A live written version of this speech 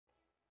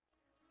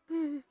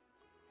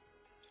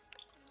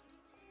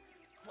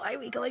Why are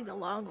we going the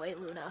long way,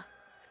 Luna?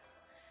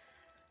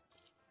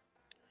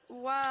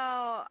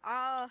 Wow,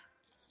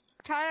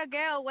 try to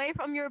get away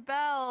from your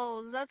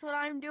bells. That's what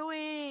I'm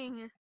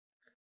doing.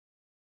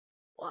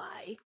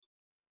 Why?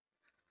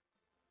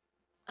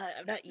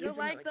 I'm not I don't using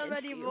like them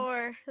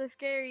anymore. They're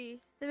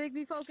scary. They make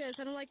me focus.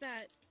 I don't like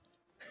that.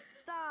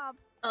 Stop.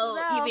 Oh,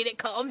 No. you mean it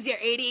calms your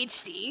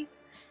ADHD?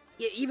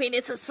 You mean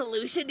it's a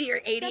solution to your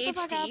ADHD?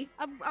 Shut the fuck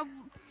up.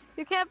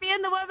 You can't be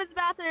in the women's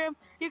bathroom.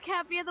 You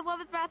can't be in the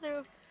women's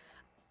bathroom.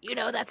 You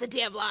know that's a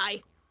damn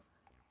lie.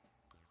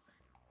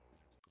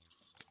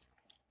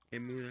 Hey,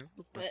 Moon, I have a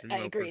But question I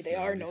about agree, they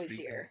are personality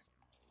noisier.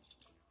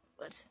 freakers.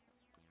 What?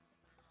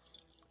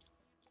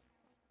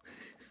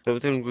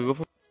 Everything we go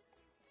for?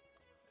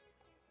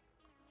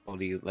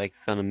 Like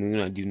Sun and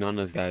Moon, I do not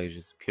know if guys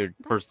just appeared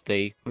first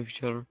day with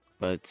each other,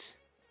 but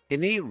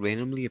can they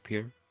randomly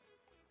appear?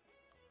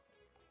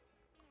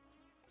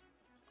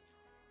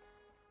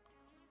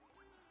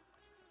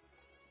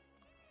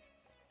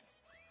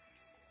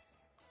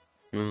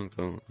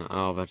 Okay,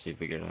 I'll eventually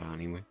figure it out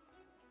anyway.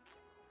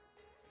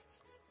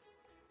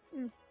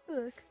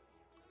 Look.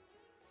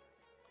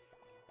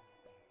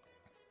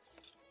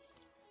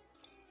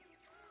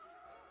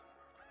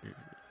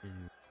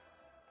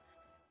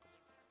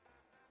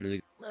 Luna,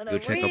 Go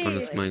check up on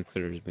wait. the mine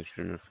critters, make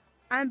sure enough.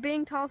 I'm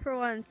being tall for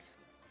once.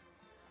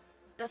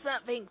 That's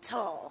not being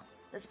tall.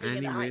 That's being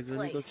in a high Anyways, let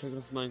me go place. check on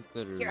the mine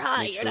critters. You're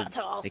high, make you're sure not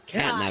tall. the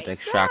You're catnap high.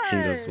 extraction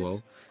Yes. goes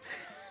well.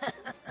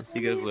 I'll see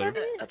you guys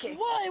later. Okay.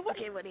 What?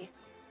 Okay, Winnie.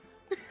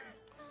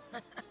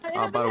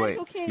 By the way,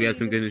 we have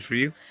some good news for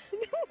you.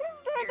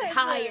 You're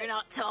high, you're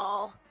not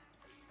tall.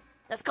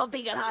 That's called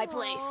being in a high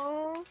place.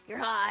 Aww. You're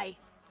high.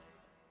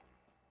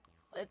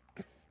 What?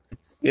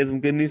 We have some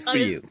good news for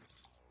you.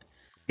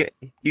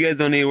 You guys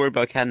don't need to worry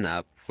about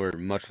catnap for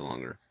much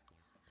longer.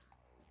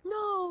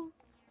 No.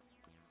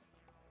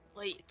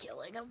 What, are you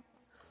killing him?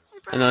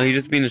 No, he's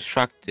just being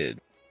instructed.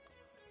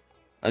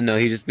 No,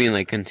 he's just being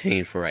like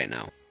contained for right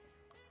now.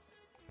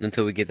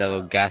 Until we get that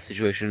little gas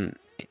situation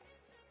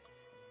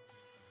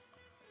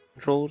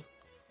controlled.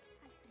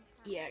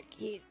 Yeah,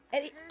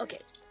 okay.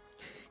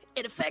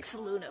 It affects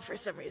Luna for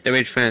some reason. The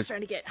rage She's fans. trying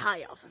to get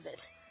high off of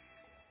it.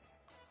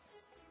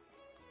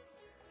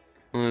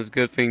 Well, it's a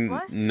good thing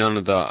What? none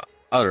of the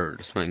other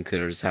spine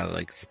critters have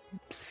like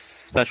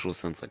special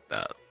sense like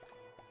that.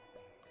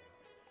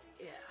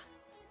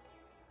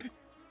 Yeah.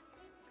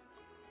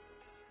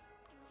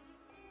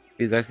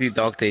 Because I see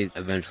Dog Days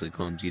eventually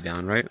calms you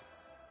down, right?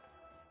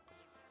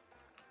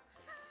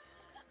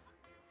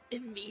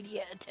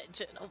 Immediate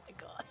attention. Oh my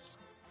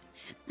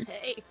gosh.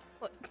 Hey.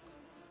 What?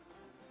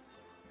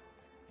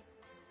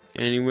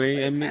 Anyway,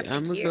 What is I'm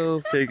happening gonna here? go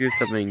figure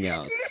something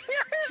out.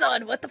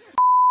 Son, what the f?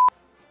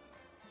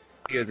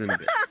 See you guys in a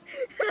bit.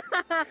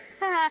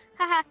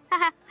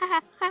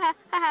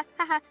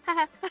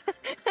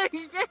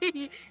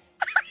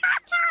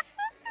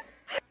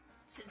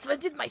 Since when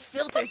did my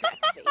filters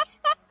activate?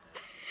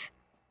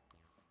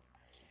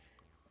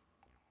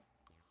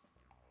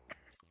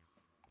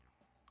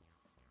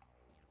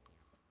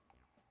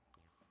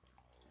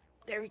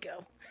 There we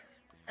go.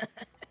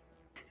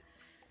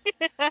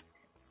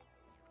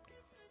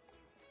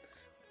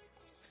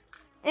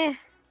 Eh.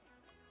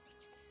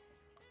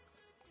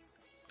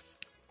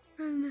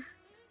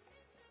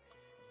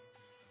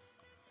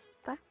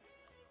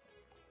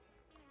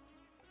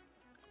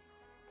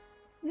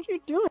 What are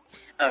you doing?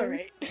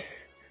 Alright.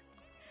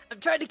 I'm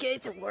trying to get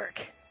it to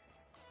work.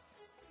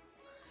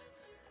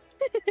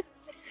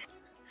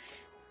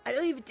 I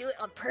don't even do it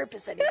on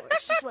purpose anymore.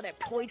 It's just when I'm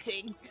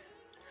pointing.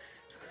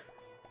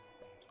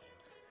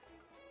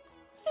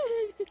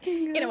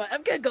 You know what?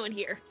 I'm gonna go in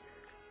here.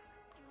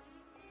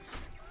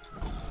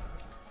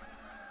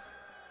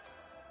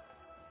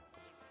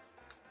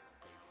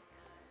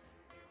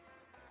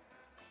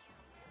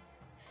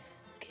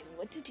 Okay,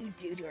 what did you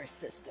do to our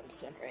system,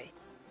 Sunray?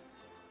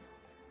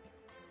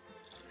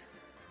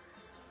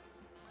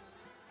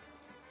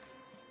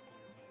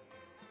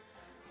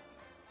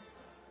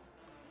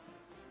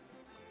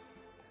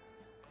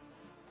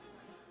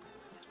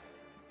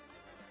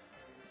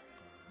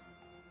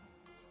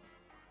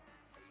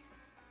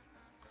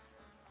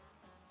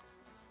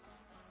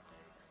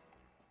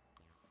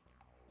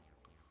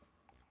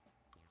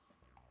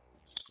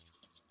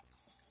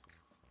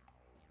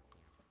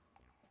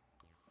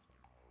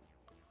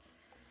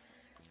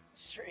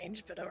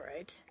 Strange, but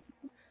alright.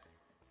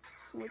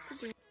 What to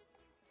do?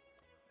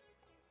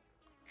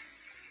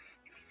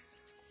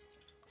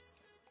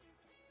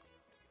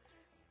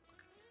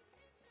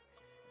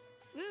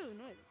 Ooh,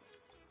 nice.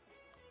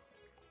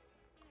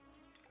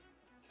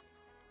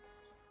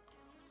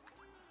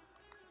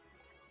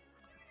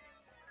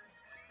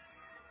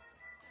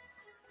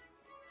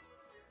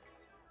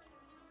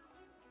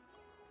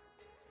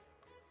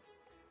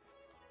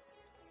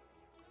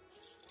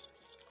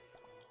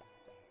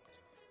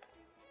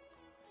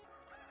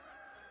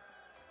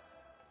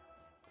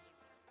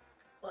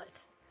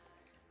 What?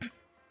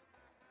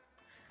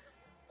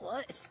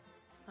 What?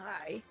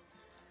 Hi.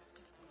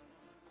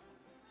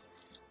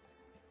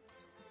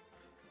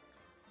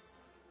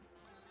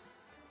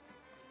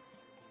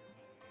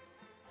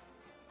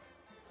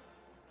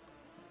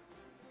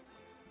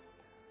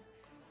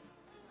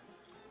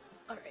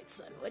 Alright,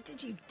 son, what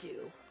did you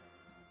do?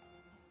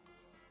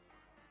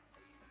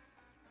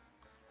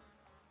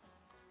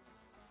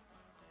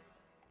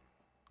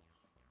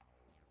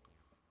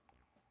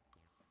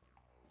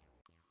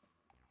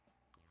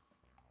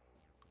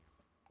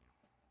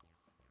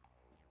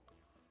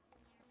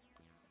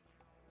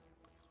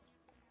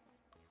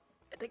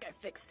 I think I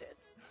fixed it.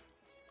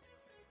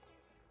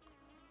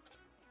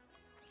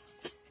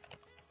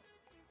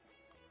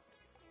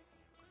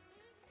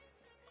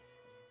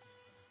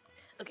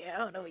 Okay, I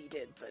don't know what you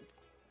did, but...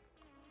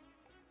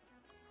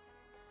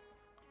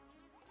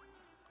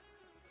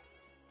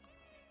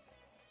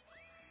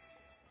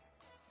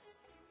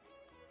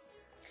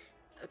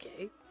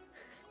 Okay.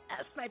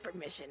 Ask my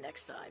permission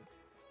next time,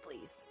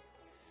 please.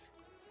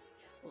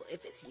 Well,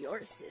 if it's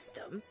your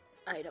system,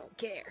 I don't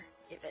care.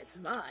 If it's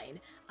mine,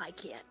 I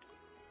can't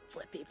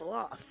flip people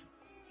off.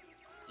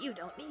 You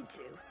don't need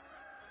to.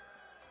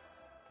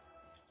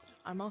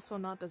 I'm also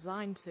not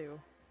designed to.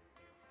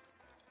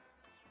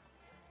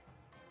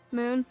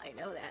 Moon? I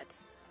know that.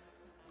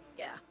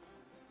 Yeah.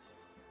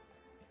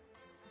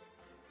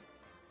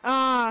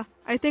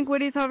 I think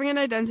Woody's having an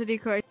identity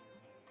crisis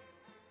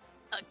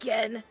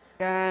Again?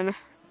 again.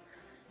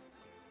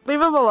 Leave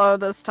him alone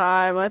this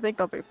time. I think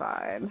they'll be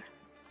fine.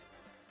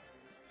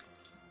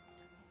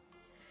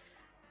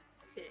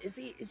 Is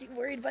he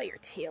worried about your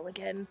tail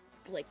again?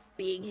 Like,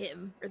 being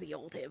him, or the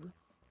old him?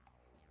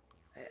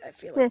 I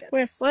feel like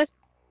that's... What?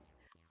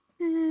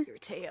 Your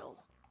tail.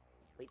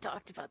 We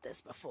talked about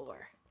this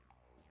before.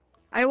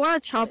 I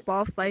want to chop It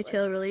off my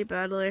tail was- really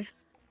badly.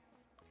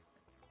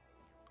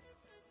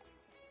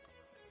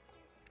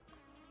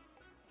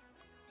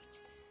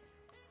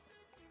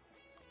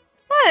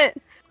 What?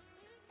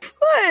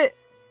 What?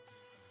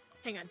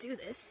 Hang on, do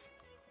this.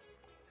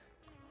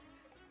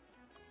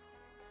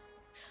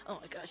 Oh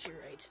my gosh, you're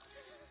right.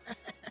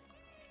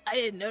 I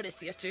didn't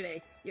notice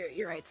yesterday.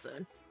 You're right,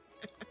 son.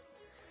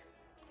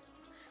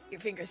 Your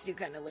fingers do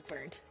kind of look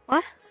burnt.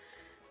 What?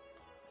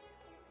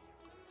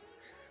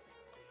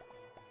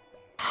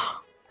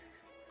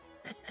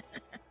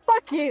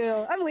 Fuck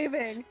you! I'm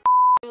leaving.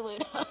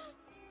 Luna.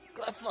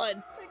 Go have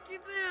fun. Fuck you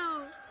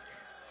too.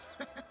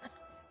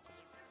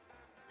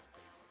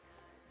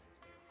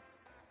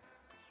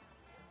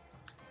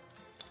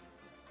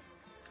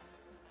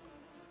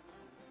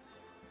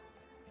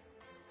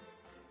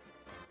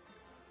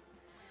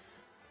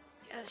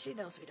 Yeah, she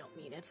knows we don't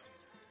mean it.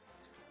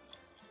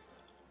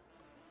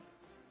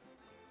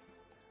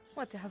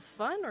 What, to have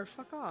fun or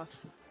fuck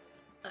off?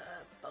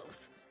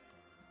 Both.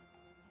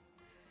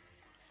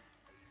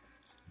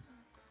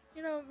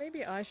 You know,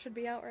 maybe I should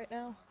be out right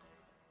now.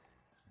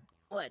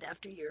 What,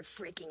 after you're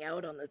freaking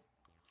out on the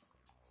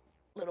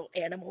little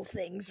animal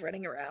things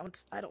running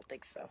around? I don't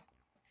think so.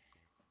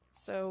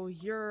 So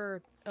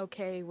you're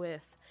okay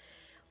with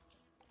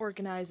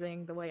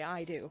organizing the way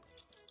I do?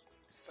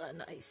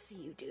 Son, I see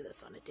you do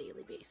this on a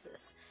daily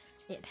basis,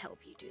 and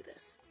help you do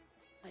this.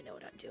 I know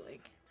what I'm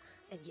doing.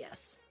 And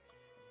yes.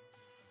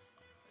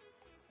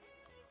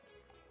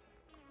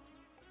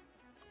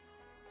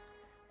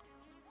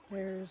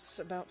 There's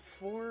about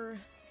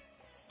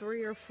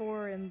 3 or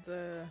 4 in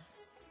the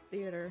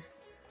theater.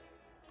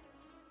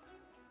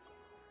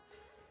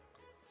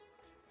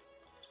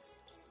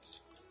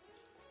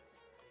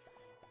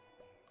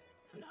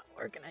 I'm not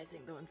organizing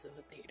the ones in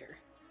the theater.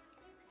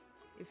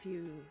 If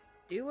you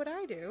do what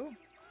I do,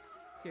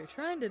 if you're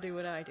trying to do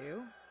what I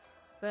do,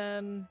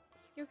 then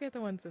you'll get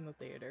the ones in the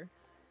theater.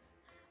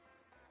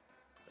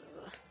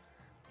 Ugh.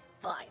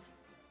 Fine.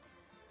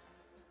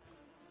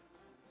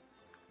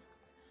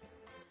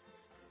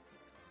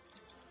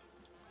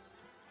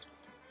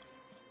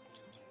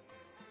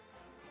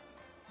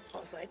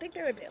 Also, I think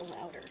they're a bit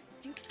louder.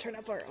 You can turn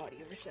up our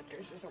audio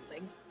receptors or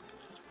something.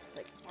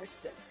 Like, more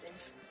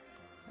sensitive.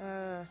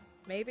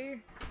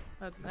 Maybe?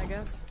 I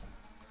guess.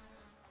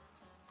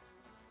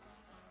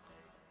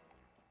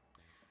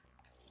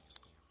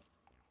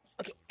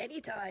 Okay,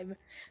 anytime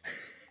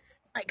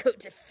I go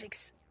to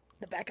fix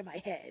the back of my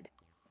head,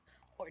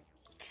 or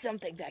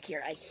something back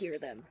here, I hear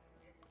them.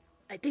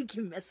 I think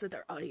you mess with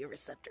our audio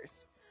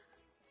receptors.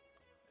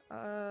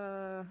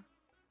 You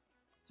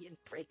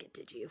didn't break it,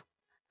 did you?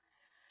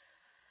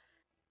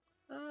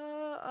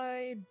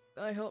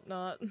 I hope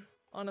not.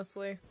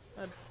 Honestly,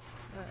 I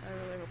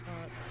really hope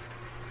not.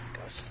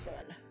 Gosh, son.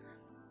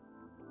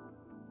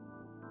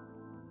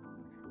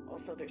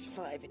 Also, there's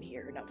 5 in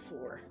here, not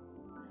 4.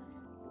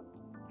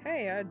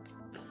 Hey,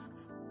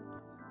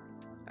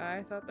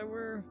 I thought there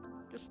were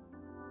just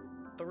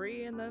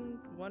 3 and then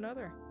 1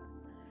 other.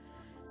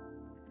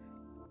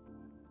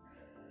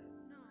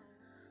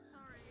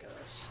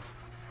 Gosh.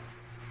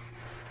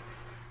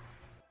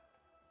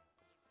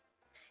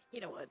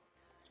 You know what?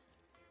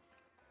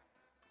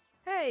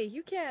 Hey,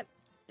 you can't.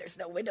 There's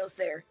no windows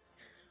there.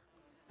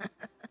 And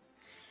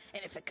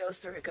if it goes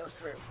through, it goes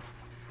through.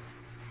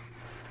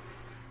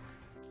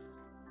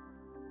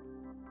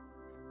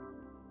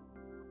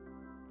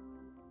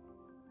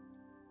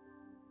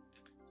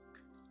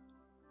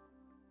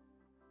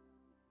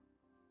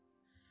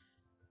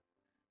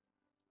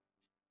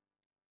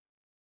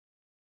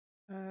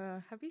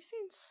 have you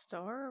seen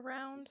Star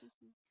around?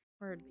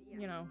 Or,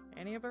 you know,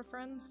 any of our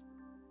friends?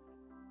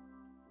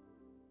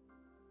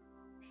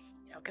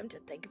 You know, come to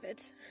think of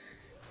it,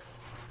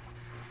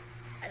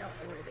 I don't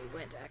know where they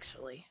went,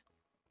 actually.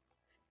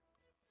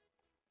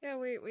 Yeah,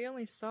 we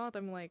only saw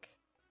them, like,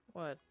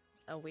 what,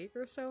 a week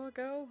or so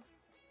ago?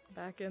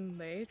 Back in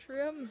the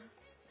atrium?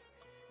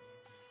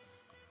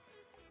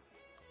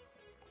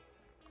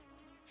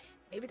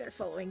 Maybe they're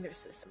following their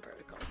system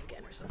protocols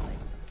again or something.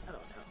 I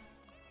don't know.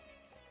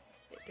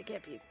 They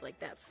can't be, like,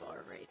 that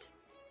far, right?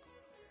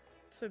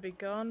 To be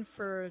gone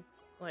for,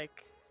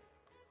 like,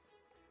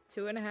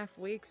 2.5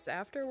 weeks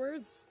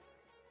afterwards?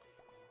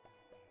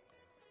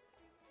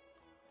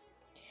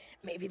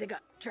 Maybe they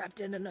got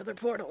trapped in another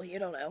portal, you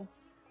don't know.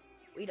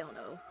 We don't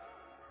know.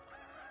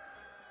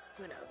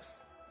 Who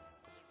knows?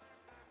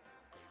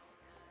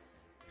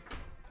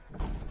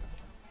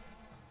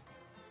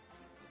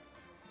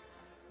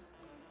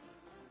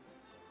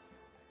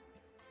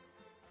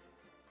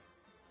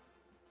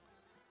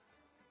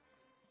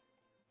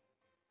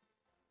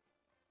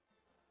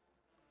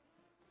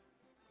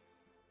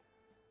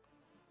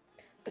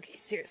 Okay,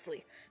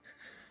 seriously.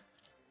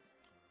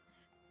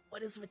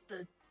 What is with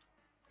the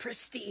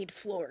pristine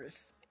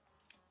floors?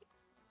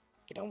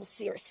 You can almost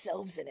see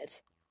ourselves in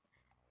it.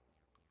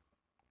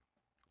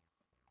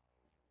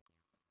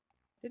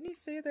 Didn't you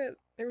say that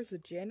there was a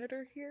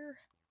janitor here?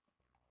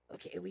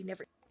 Okay, we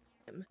never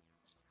him.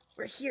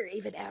 We're here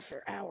even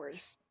after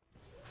hours.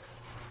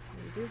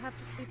 You do have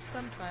to sleep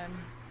sometime,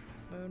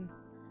 Moon.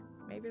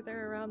 Maybe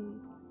they're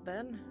around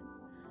then?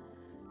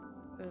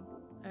 But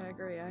I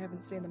agree, I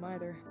haven't seen them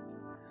either.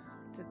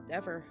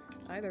 Ever.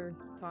 Either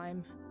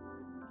time.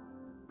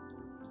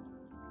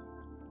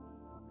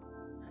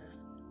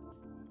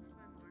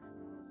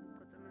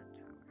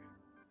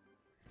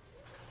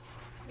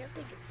 You don't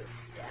think it's the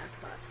staff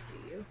bots, do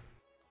you?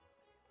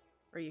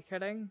 Are you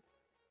kidding?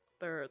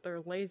 They're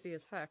lazy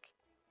as heck.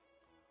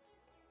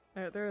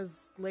 They're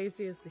as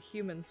lazy as the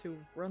humans who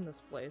run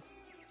this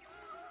place.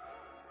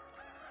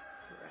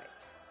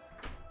 Right.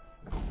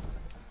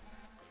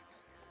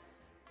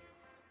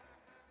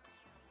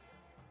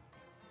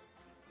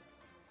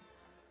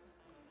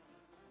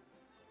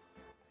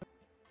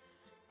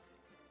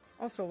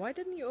 Also, why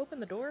didn't you open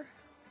the door?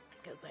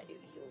 Because I knew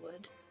you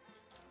would.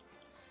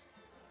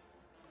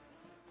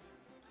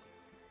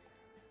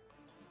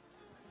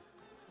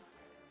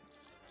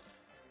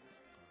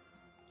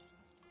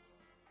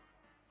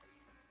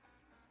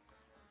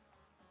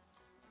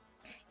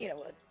 You know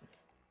what?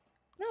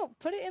 No,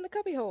 put it in the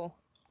cubbyhole.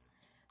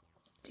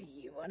 Do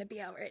you want to be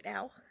out right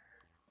now?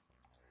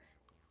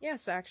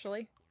 Yes,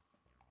 actually.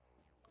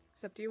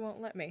 Except you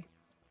won't let me.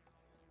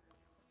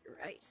 You're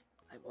right.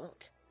 I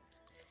won't.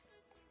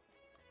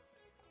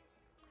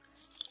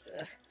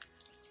 Ugh.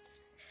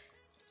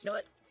 You know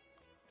what?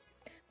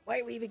 Why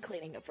are we even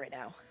cleaning up right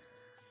now?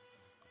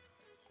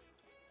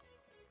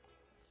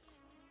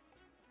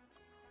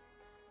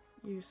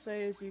 You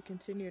say as you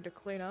continue to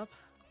clean up.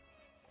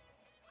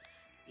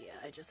 Yeah,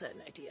 I just had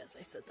an idea as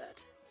I said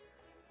that.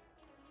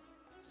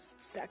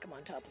 Just stack them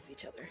on top of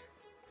each other.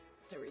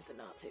 There's no reason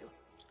not to.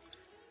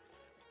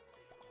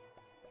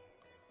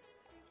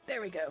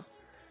 There we go.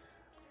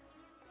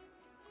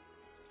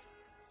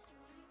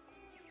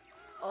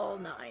 All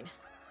 9.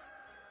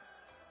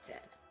 10.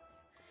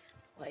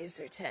 Why is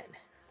there 10?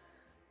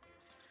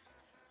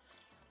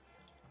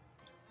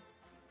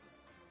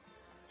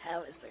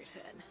 How is there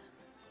 10?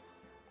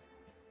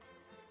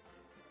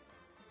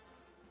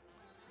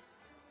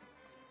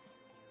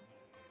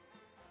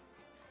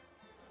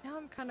 Now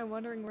I'm kind of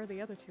wondering where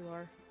the other two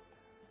are.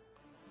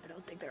 I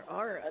don't think there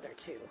are other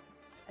 2.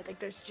 I think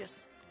there's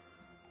just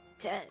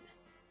 10.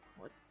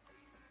 What?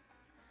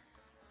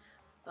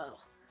 Oh.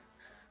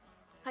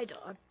 Hi,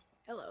 dog.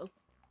 Hello.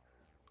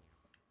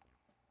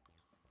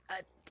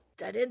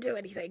 I didn't do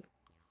anything.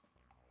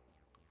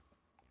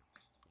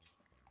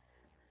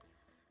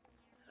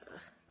 Ugh.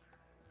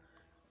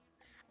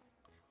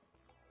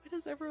 Why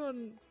does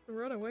everyone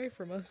run away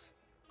from us?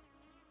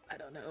 I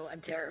don't know.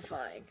 I'm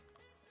terrifying.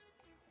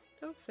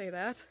 Don't say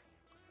that.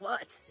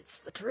 What? It's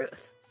the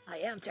truth. I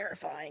am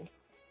terrifying.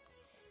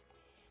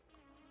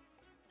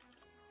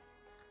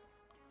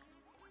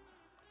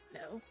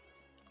 No?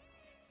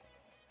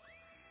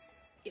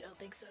 You don't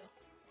think so?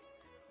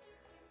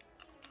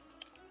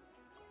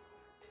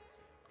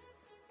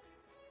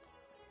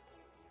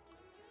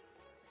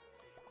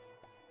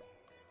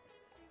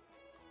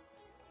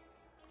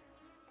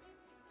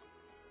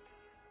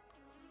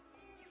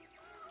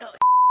 Oh,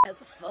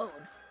 has a phone.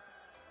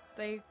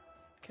 They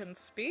can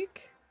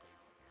speak?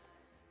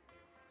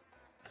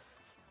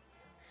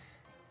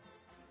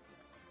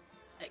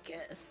 I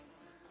guess.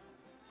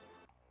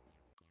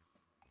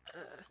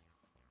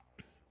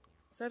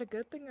 Is that a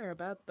good thing or a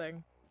bad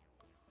thing?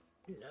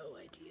 No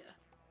idea.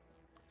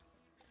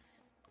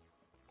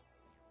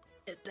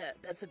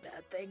 That's a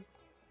bad thing.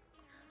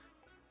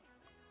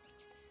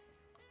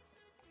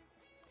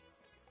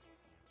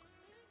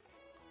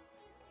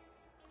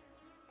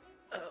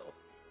 Oh,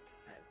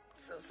 I'm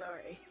so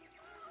sorry.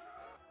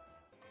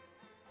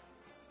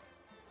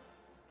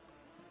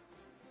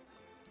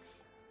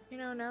 You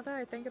know, now that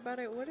I think about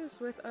it, what is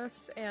with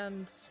us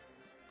and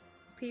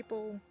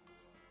people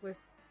with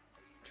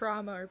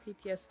trauma or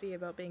PTSD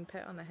about being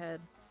pet on the head?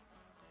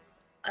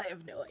 I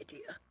have no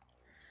idea.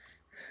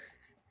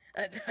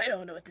 I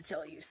don't know what to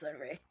tell you,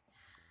 Sunray.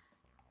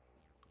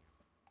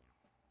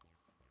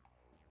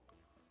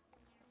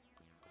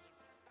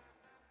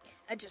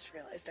 I just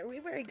realized, are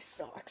we wearing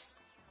socks?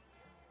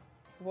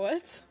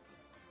 What?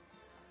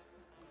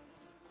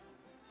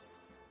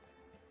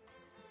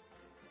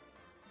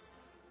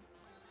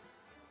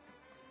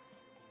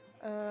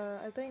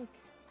 I think...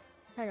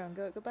 Hang on,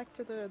 go back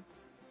to the...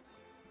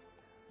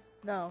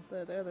 No,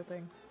 the other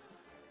thing.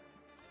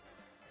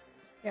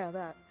 Yeah,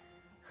 that.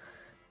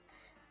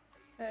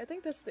 I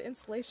think that's the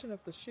insulation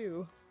of the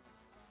shoe.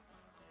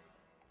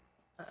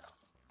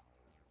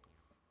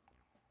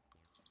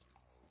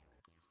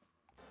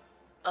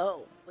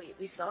 Oh,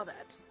 we saw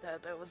that.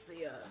 That was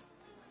the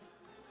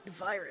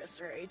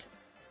virus, right?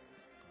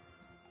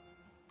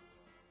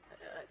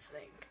 I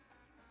think.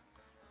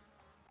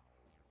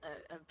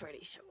 I'm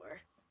pretty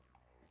sure.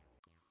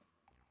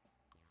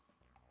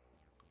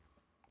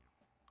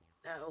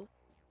 No?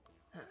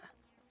 Huh.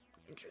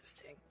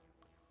 Interesting.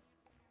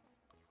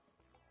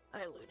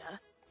 Hi, Luna.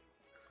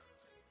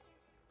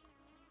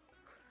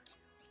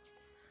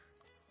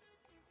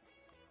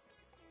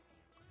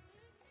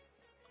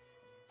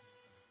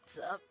 What's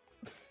up?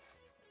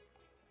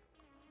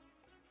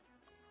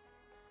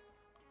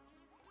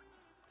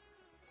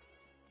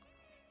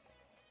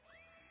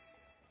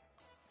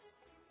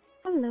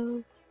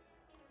 Hello.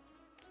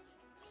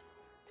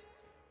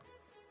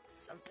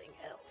 Something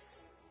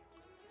else.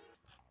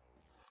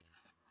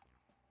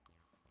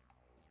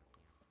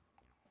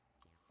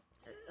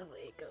 The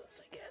way it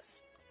goes, I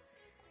guess.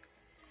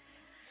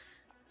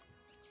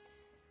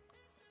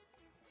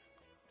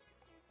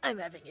 I'm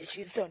having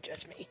issues, don't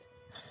judge me.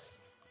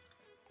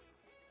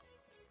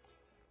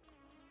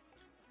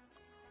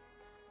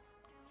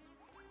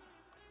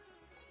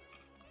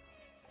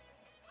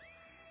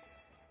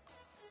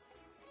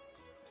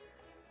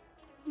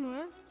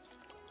 What?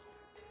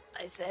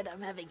 I said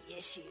I'm having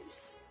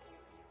issues.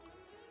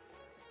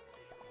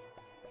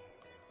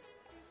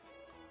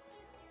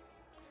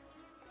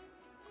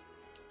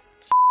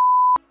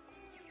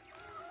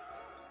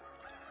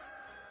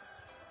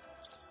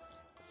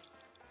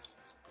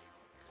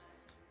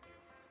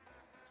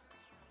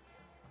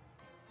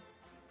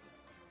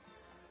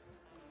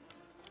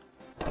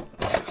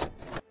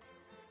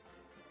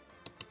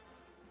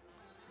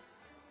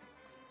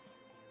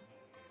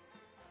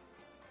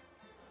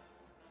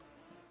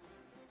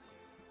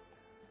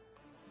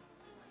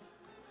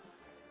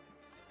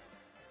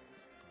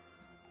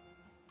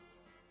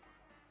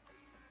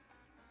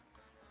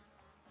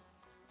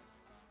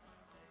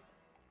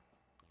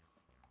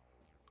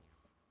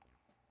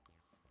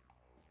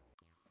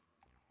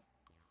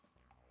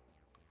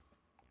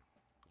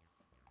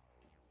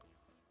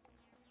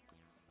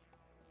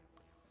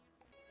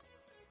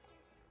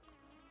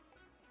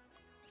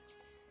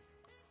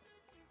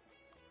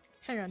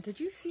 Hang on, did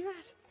you see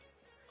that?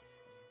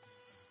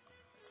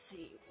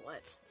 See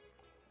what?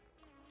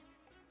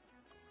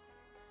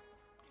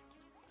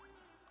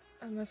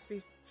 I must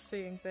be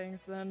seeing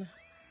things then.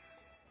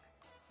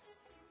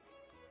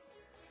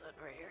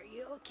 Sunray, are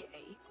you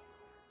okay?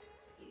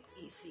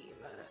 You seem,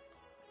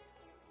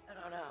 I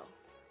don't know.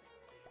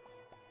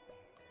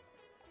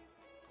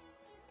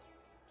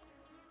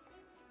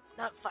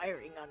 Not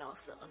firing on all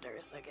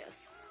cylinders, I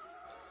guess.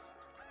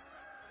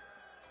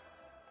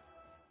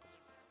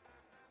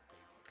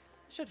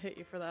 I should hit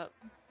you for that.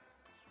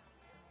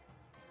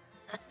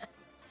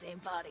 Same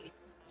body.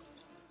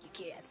 You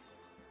can't.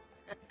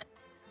 I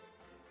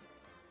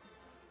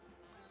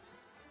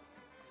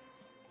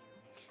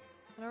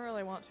don't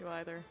really want to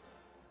either.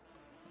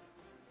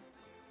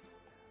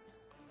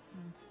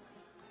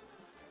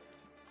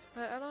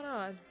 I don't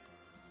know.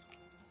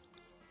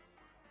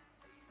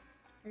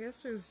 I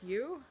guess it was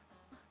you?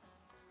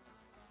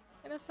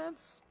 In a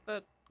sense,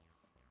 but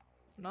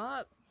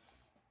not.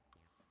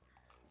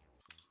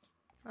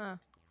 Huh.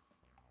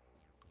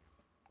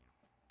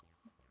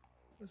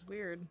 It was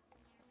weird.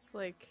 It's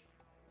like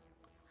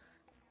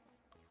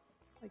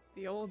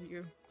the old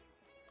you.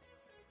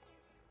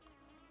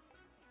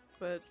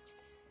 But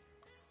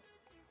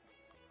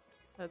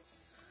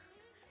that's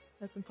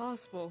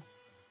impossible,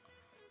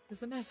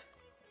 isn't it?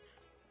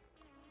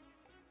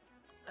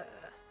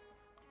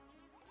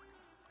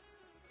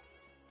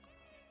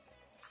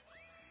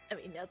 I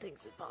mean,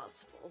 nothing's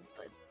impossible,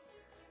 but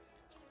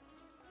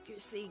if you're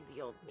seeing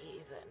the old me,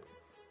 then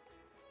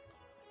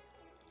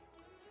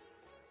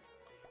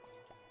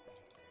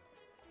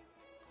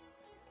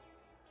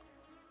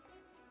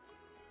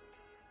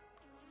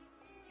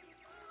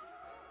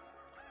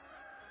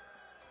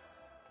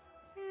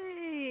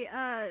Hey,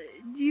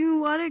 do you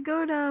want to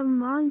go to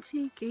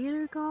Monty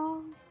Gator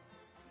Golf?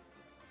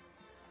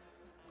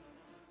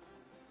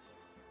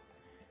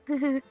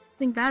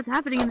 Think that's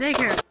happening in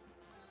daycare.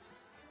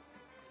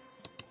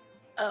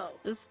 oh,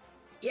 Just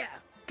yeah,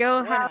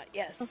 go why have not?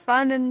 Yes.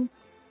 fun and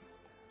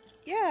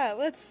Yeah,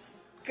 let's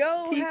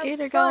Go Monty have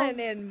Gator fun Golf.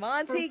 in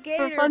Monty For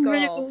Gator fun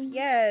Golf. reasons.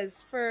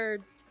 Yes, for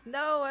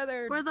no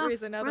other Where the-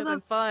 reason where other the-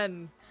 than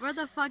fun. Where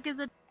the fuck is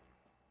it?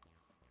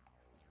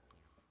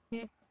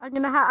 I'm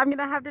gonna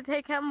have to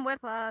take him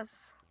with us.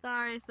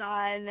 Sorry,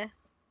 son.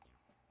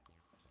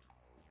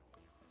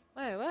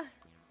 Wait, what?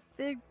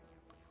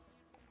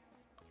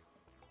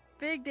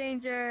 Big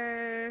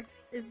danger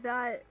is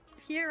not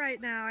here right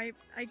now. I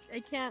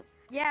can't.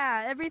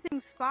 Yeah,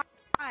 everything's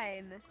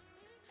fine.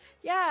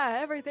 Yeah,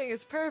 everything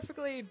is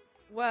perfectly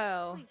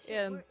well Holy shit,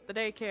 in the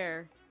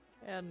daycare.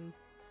 And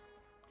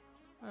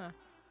huh.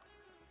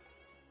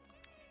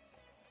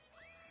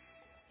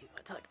 Do you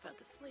want to talk about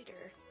this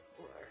later,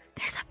 or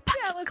There's a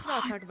Yeah, let's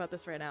not talk about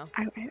this right now.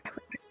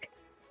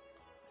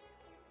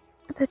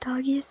 The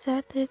doggy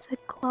said there's a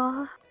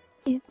claw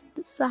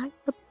inside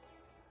the.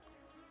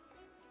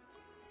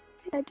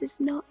 That does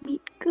not mean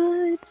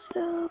good,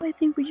 so I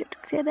think we should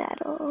clear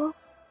that off.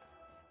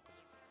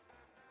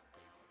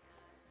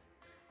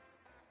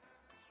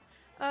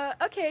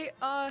 Okay,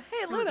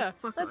 hey Luna,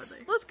 fuck are let's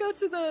they? go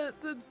to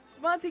the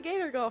Monty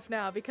Gator Golf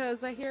now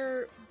because I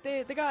hear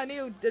they got a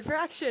new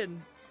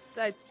attraction,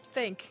 I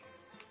think.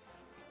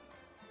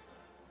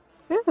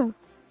 Yeah.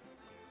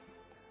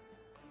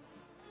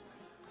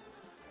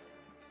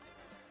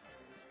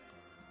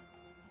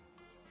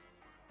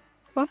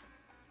 What?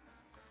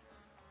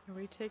 Are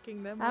we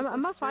taking them? I'm with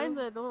gonna us find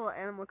too? the little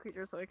animal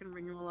creature so I can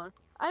bring him along.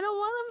 I don't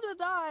want him to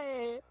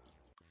die.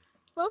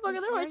 Motherfucker,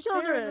 He's they're my right there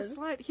in children. the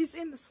slide. He's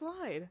in the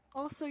slide.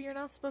 Also, you're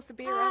not supposed to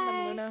be around them,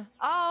 Hi. Luna.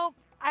 Oh,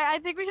 I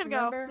think we should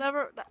Remember?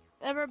 go.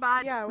 Never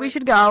mind. Yeah, we we're-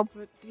 should go.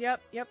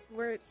 Yep,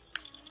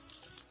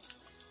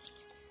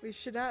 we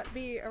should not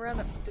be around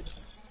them.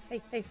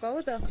 Hey, follow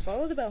the bell,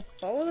 follow the bell,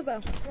 follow the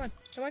bell. Come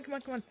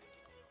on.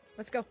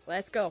 Let's go.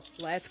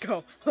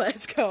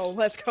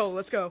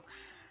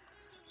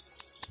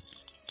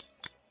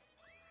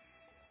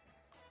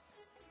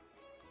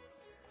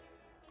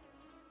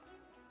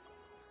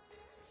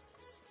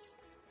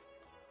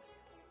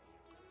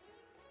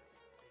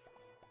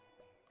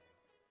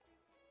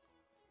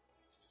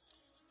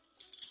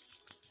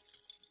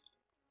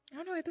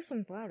 Oh no, wait, this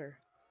one's louder.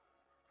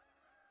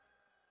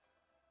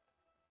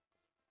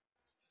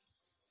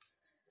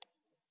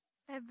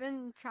 I've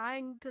been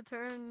trying to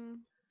turn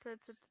to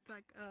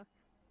like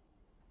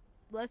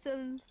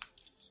lessons,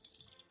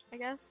 I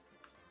guess.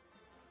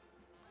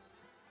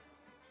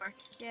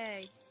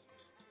 Yay.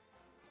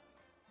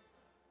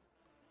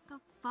 The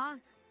fuck?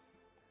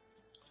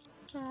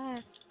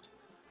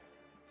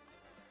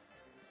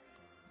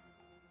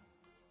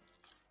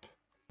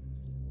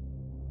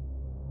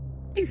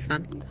 Hey,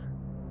 son.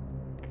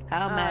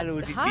 How mad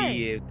would you hi.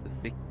 be if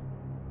the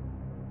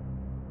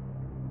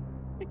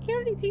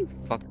security team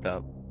fucked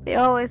up? They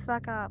always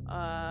fuck up.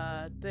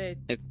 They.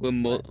 Like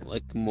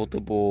with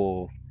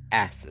multiple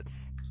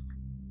assets,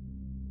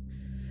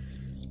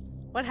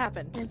 What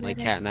happened? like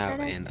Catnap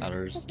and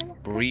others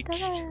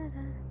breached.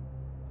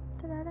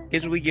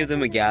 Usually we give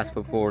them a gas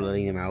before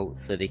letting them out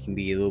so they can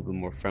be a little bit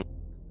more friendly.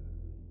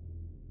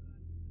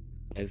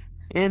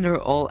 And they're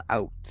all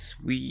out.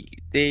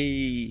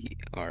 They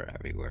are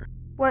everywhere.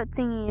 What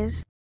thingies?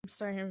 I'm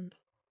starting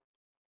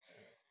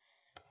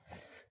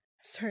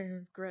to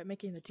regret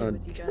making the tea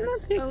with you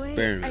guys. Oh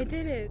wait, I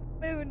did it.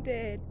 Moon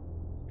did.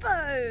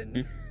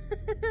 Fun.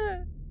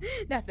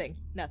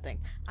 Nothing.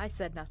 I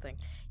said nothing.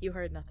 You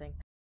heard nothing.